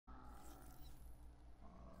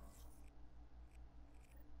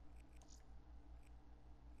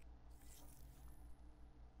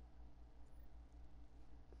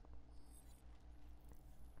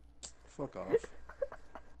Fuck off. Us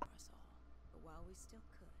all. But while we still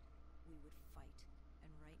could, we would fight.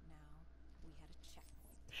 And right now, we had a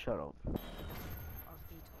checkpoint. Shut up. Our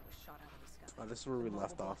VTOL was shot out of the sky. Oh, this is where we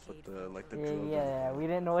left off with the the Yeah, drill. yeah, we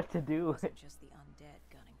didn't know what to do. It wasn't just the undead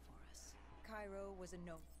gunning for us. Cairo was a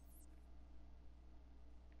no.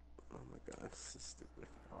 Oh my god, this is stupid.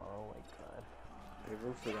 Oh my god.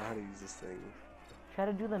 Everyone forgot how to use this thing. Try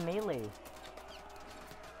to do the melee.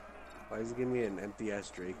 Why is it giving me an empty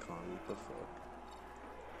ass Dracon? What the fuck?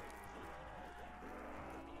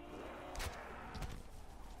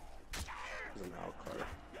 There's an Alcar.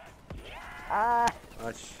 Ah!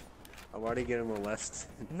 I'm already getting molested.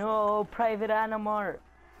 No, Private Animar.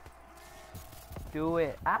 Do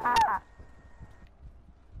it. Ah!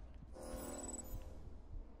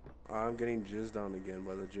 I'm getting jizzed on again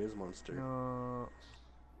by the jizz monster. No.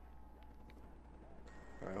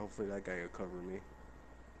 Alright, hopefully that guy will cover me.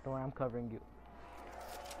 Don't worry, I'm covering you.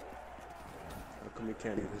 How come we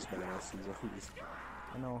can't hit this badass in zombies?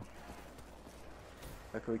 I know.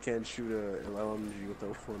 How come we can't shoot a LMG with a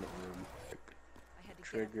one arm?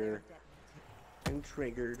 Trigger. I'm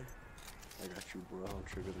triggered. I got you, bro. I'll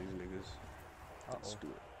trigger these niggas. Let's do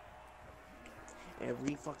it.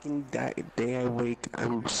 Every fucking day I wake,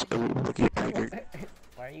 I'm looking triggered.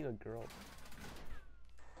 Why are you a girl?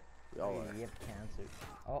 We all are. You have cancer.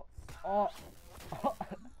 Oh. Oh. Oh.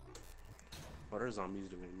 What are zombies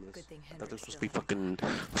doing in this? Good thing I thought they're Henry's supposed to be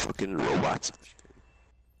fucking robots.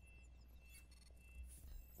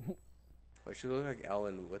 Like she look like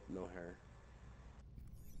Ellen with no hair.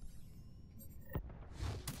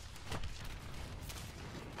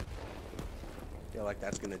 Yeah, like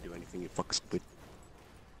that's gonna do anything, you fuck squid.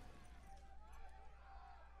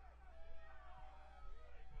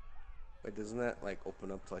 Wait, doesn't that like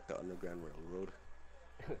open up to like the Underground Railroad?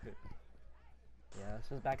 Yeah, this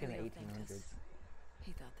was back in the 1800s.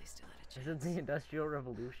 He thought they still had a This chance. is the Industrial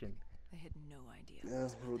Revolution. They had no idea. Yeah,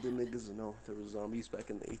 bro, the niggas know there were zombies back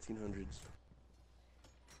in the 1800s.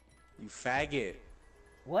 You faggot!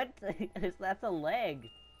 What? That's a leg.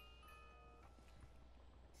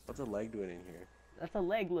 What's a leg doing in here? That's a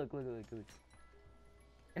leg. Look, look, look, look.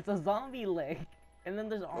 It's a zombie leg. And then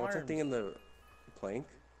there's Oh, arms. what's that thing in the plank?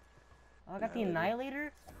 Oh, I got the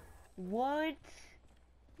Annihilator? What?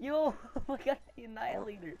 Yo, I got the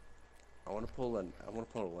Annihilator. I wanna pull a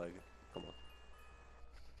leg. Come on.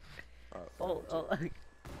 Alright, Oh, oh. come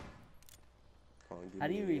on, give How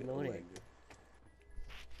do me you a reload it? leg.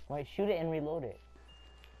 Wait, shoot it and reload it.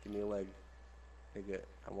 Give me a leg. Nigga,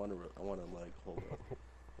 I want a leg. Hold up.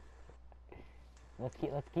 Let's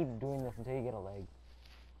keep doing this until you get a leg.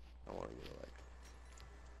 I wanna get a leg.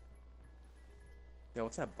 Yeah,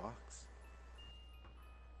 what's that box?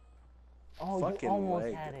 Oh, Fucking you almost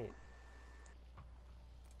leg. had it.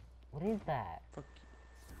 What is that? Fuck you.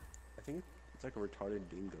 I think it's like a retarded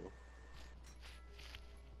dingo.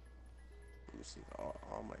 Let me see.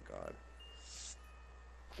 Oh my god.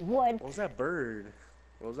 What? What was that bird?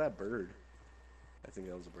 What was that bird? I think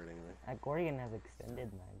that was a bird anyway. That Gorgon has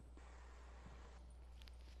extended mag.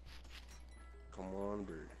 Come on,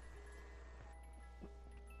 bird.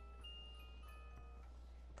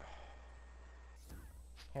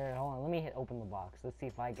 Here, hold on. Let me open the box. Let's see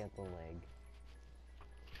if I get the leg.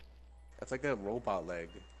 That's like a robot leg.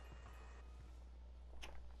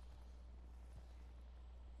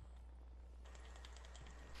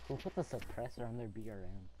 Who put the suppressor on their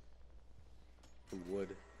BRM? Who would?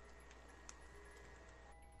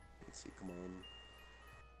 Let's see. Come on.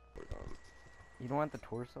 Hold on. You don't want the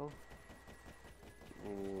torso?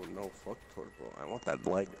 Oh no, fuck Torbo. I want that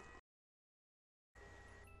leg.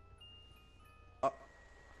 Oh.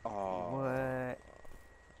 What?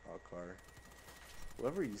 Oh, car.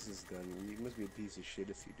 Whoever uses this gun, you must be a piece of shit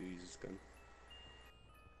if you do use this gun.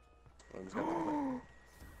 Oh, I'm just gonna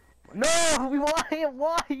No!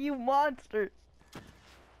 Why, you monsters?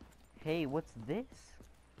 Hey, what's this?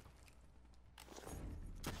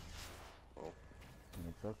 Oh.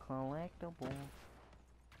 It's a collectible.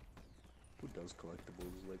 Who does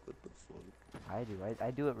collectibles? Like, what the fuck? I do. I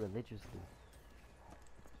do it religiously.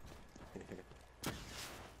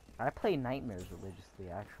 I play Nightmares religiously,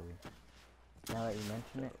 actually. Now that you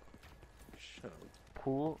mention it. Shut up.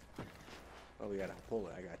 Pool. Oh, we gotta pull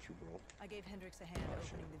it. I got you, bro. I gave Hendrix a hand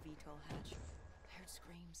opening the VTOL hatch. I heard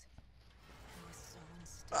screams. I was so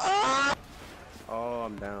unstable. Ah! Oh,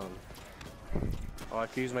 I'm down. Oh, I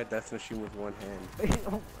can use my death machine with one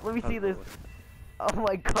hand. Let me see this. Oh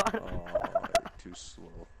my god. Oh, you're too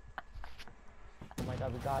slow. Oh my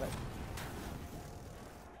god, we got it.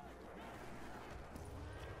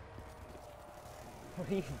 What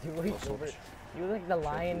are you doing, Gilbert? You look like the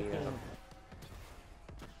Lion King.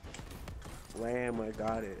 Wham, I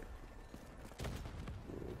got it.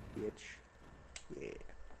 Bitch. Yeah.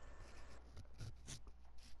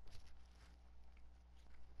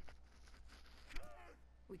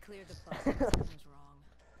 We cleared the plaza. Something was wrong.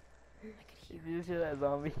 I could hear Did you see that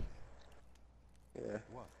zombie? Yeah.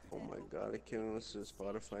 Oh my god, I can't listen to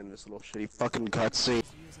Spotify and this little shitty fucking cutscene.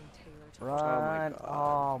 using Taylor to Run! God.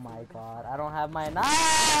 Oh my god! I don't have my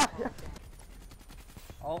knife.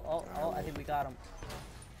 Oh! I think we got him.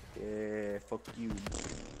 Yeah, fuck you.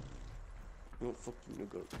 No, fuck you,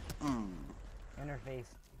 nigga. Interface.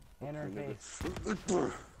 Interface.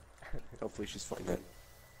 Nigga. Hopefully she's fucking dead.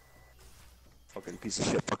 Fucking piece of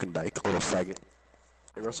shit, fucking dyke, little faggot.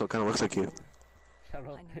 Hey Russell, kinda looks like you. Shut I up.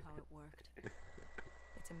 know how it worked.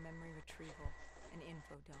 It's a memory retrieval, an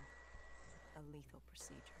info dump, a lethal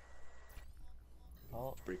procedure.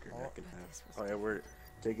 Oh, Break her neck in But half. this was Oh yeah, we're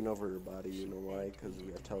taking over her body, you know why? Because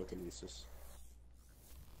we have telekinesis.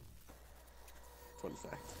 Fun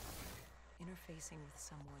fact. Interfacing with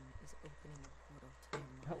someone is opening a portal to their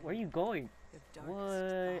mind, where are you going? their darkest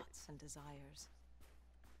What? thoughts and desires.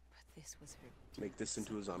 But this was her. Make this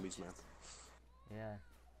into a zombies map. Yeah.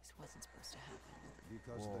 This wasn't supposed to happen.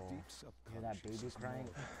 Because Whoa. the deep Hear that subconscious baby is crying?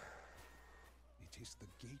 more. It is the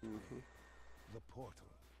gateway, the portal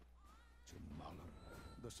to Mala.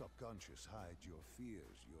 The subconscious hides your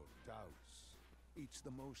fears, your doubts. It's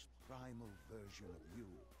the most primal version of you.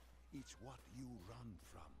 It's what you run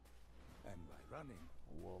from. And by running,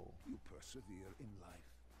 Whoa. you persevere in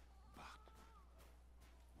life. But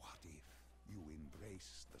what if you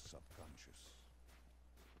embrace the subconscious?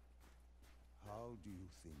 How do you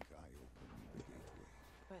think I opened the gateway?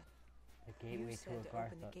 But The you gateway to said a to car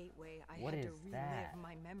open the stop. gateway, I What had is to relive that?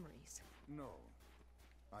 my memories. No.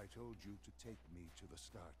 I told you to take me to the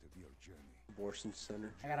start of your journey. Abortion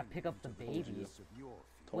center. I gotta pick up the Into baby. depths of your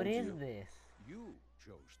fear. What Told is you. this? You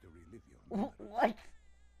chose to relive your memories. What?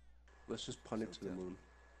 Let's just punt it to the moon.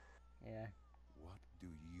 Yeah. What do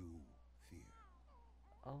you fear?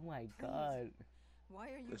 Oh my god. Why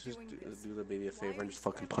are you Let's just doing do, this? do the baby a Why favor are and you just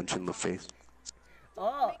fucking stabbing punch it in the my face.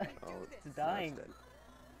 Oh! Make me do Oh, this. It's dying. That's dead.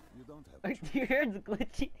 You don't have a choice. Your hair's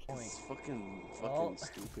glitchy. It's fucking Oh.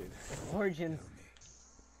 stupid. Origins.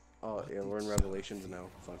 Oh yeah, we're in Revelations now.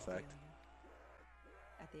 Fun fact.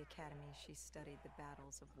 At the academy, she studied the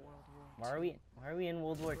battles of World War II. Why are we in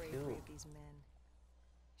World War The bravery II? of these men.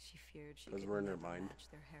 She feared she 'Cause could we're in their never mind. match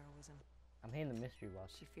their heroism. I'm hitting the mystery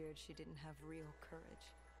box. She feared she didn't have real courage.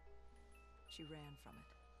 She ran from it.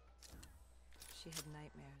 She had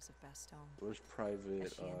nightmares of Bastogne. Where's As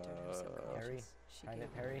Private? she entered her subconscious, Perry? she Private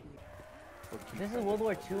gave Perry? Fuck you, This is World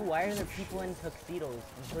War II. Why are there people in tuxedos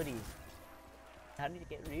and hoodies? How did you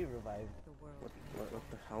get re-revived? the world. What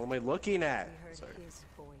the hell am I looking at? We heard Sorry. his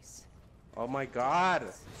voice. Oh my god!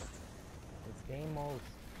 It's Stamos.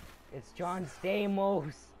 It's John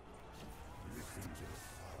Stamos.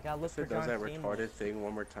 You gotta look If for it does John that Stamos. retarded thing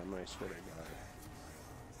one more time, I swear to god.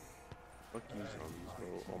 Fuck you zombies,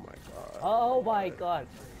 bro. Oh my god. Oh my god.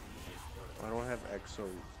 I don't have exo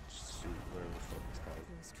suit, whatever the fuck it's called.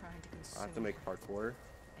 He was trying to consume I have to make her, parkour.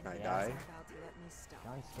 and I he die. wasn't about to let me stop.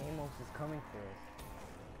 John Stamos is coming for us.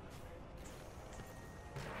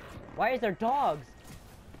 Why is there dogs?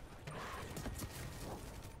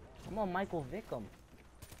 Come on, Michael Vickham.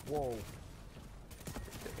 Whoa.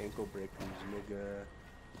 The ankle breakers, nigga.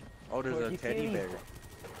 Oh, there's What, a you teddy kidding? bear.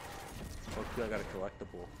 Fuck you, I got a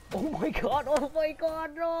collectible. Oh my god,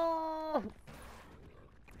 no!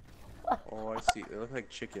 Oh, I see. They look like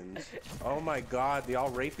chickens. Oh my god, they all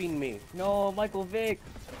raping me. No, Michael Vick.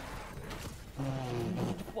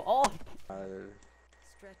 Oh,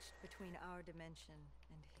 Stretched between our dimension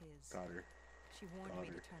and his. Got her. She warned me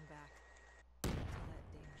to her. turn back. To let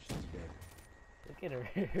Damon. She's dead. look at her.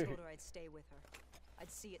 I told her I'd stay with her.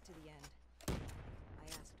 I'd see it to the end. I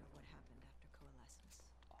asked her what happened after coalescence.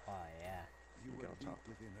 Oh yeah. You Okay, were on deep top.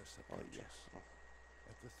 within her Oh subconscious, yes. Oh.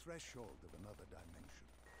 at the threshold of another dimension.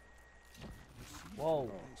 You seemed to Whoa,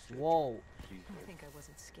 embrace her whoa. She's You dead. think I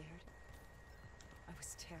wasn't scared? I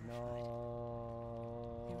was terrified.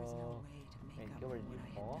 No. There was no way to Hey, make up Gilbert, for did what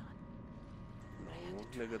you I fall? had done.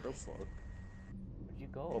 No, nigga, the fuck. Where'd you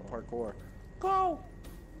Oh, go? parkour. Go!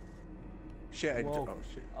 Shit, I Whoa. oh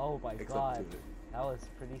shit. Oh my I clipped god. through it. That was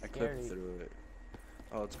pretty I scary. clipped through it.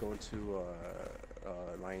 Oh, it's going to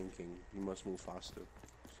Lion King. You must move faster.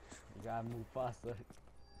 You gotta move faster.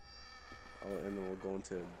 Oh, and then we'll go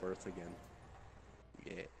into birth again.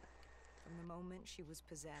 Yeah. From the moment she was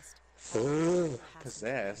possessed.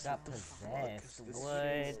 Possessed? Got What the fuck possessed. is this?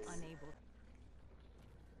 What? Unable.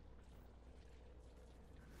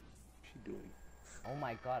 What's she doing? Oh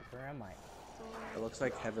my god, where am I? It looks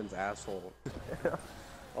like Heaven's asshole.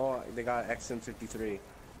 Oh, they got XM53. They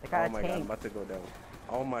Oh got a my god, I'm tank. about to go down.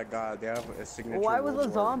 Oh my god, they have a signature. Why was World a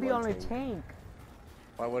War zombie I on a tank?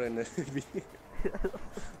 Why wouldn't it be? Look,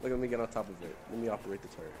 let me get on top of it. Let me operate the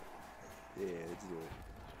turret. Yeah, let's do it.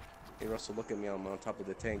 Hey Russell, look at me. I'm on top of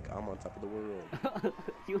the tank. I'm on top of the world.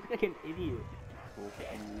 You look like an idiot.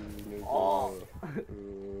 Oh.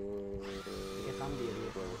 Guess I'm the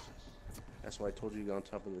idiot. That's why I told you to get on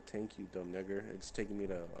top of the tank, you dumb nigger. It's taking me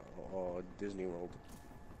to Disney World.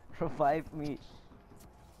 Revive me.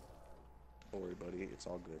 Don't worry, buddy. It's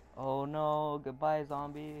all good. Oh no, goodbye,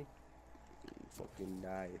 zombie. Fucking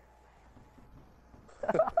die.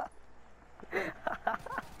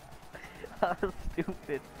 That was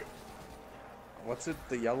stupid. What's it?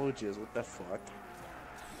 The yellow jizz? What the fuck?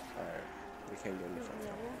 Alright, we can't get any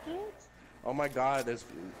fucking. Oh my god, there's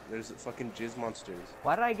fucking jizz monsters.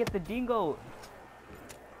 Why did I get the dingo?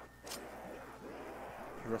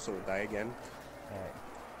 Russell will die again.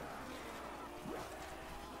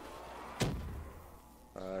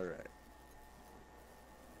 Alright.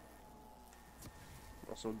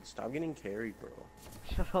 Russell, stop getting carried, bro.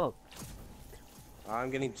 Shut up. I'm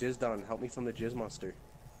getting jizz down. Help me from the jizz monster.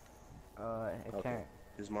 I can't.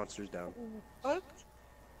 His monster's down. What?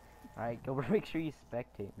 Alright, Gilbert, make sure you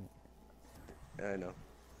spectate me. Yeah, I know.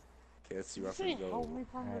 Okay, let's see Russell Say, go. help me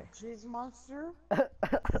from the jizz monster.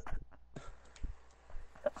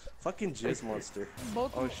 Fucking jizz monster.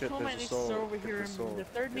 Both Oh shit, two there's a next soul. over Get here, the and soul. the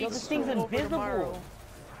third Get Yo, needs this to thing's go over invisible. tomorrow.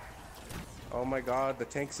 Oh my god, the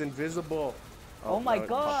tank's invisible. Oh my no,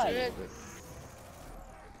 god. shit.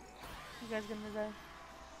 You guys gonna die?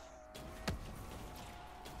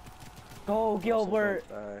 Go, Gilbert.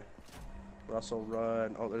 Russell, don't die. Russell,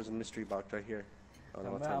 run. Oh, there's a mystery box right here. Oh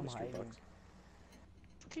no, it's not a I'm mystery hiding. box.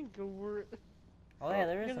 Fucking Gilbert. Oh yeah,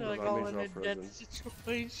 there is You're some. like zombies all in are a dead frozen.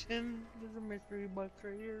 situation. There's a mystery box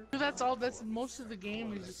right here. That's all. That's most of the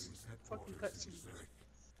game is just fucking cutscenes.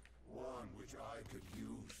 One which I could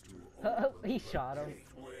use to He shot him.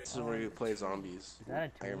 This is where you play zombies. Is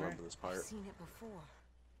that a I tumor? remember this I've part. seen it before.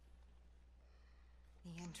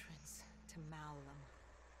 The entrance to Malum.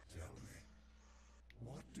 tell me,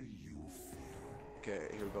 what do you feel? Okay,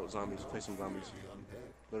 here we go. Zombies. Play some zombies.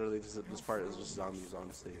 Literally, this part is just zombies,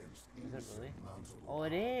 honestly. Is it really? Oh,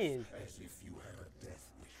 it is. As if you had a death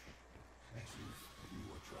wish. As if you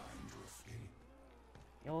were trying to escape.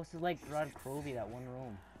 Yo, this is like Garad Krovi, that one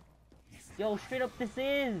room. Yo, straight up, this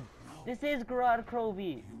is Garad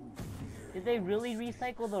Krovi. Did they really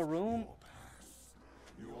recycle the room?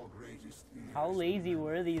 Your greatest fear. How lazy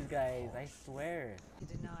were these guys? I swear. I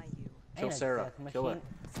deny you. Kill Ain't a Sarah. death Kill her. machine.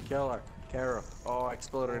 Kill her. Kara. Oh, I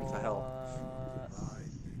exploded her into hell.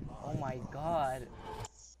 Oh my god.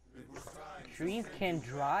 Trees can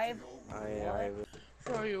drive?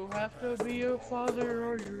 So you have to be your father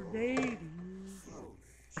or your daddy.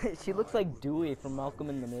 She looks like Dewey from Malcolm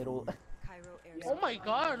in the Middle. Cairo Air Oh my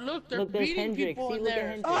god, look, they're Look, there's beating Hendrix. people See, in look there.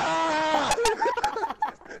 at Hendrix.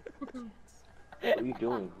 What are you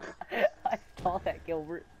doing? I saw that,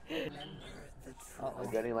 Gilbert. Uh-oh.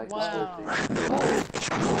 Getting like Wow.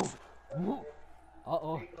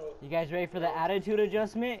 Uh-oh. You guys ready for the attitude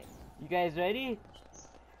adjustment? You guys ready?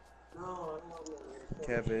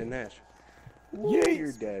 Kevin Nash. Yeah,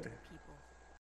 you're dead.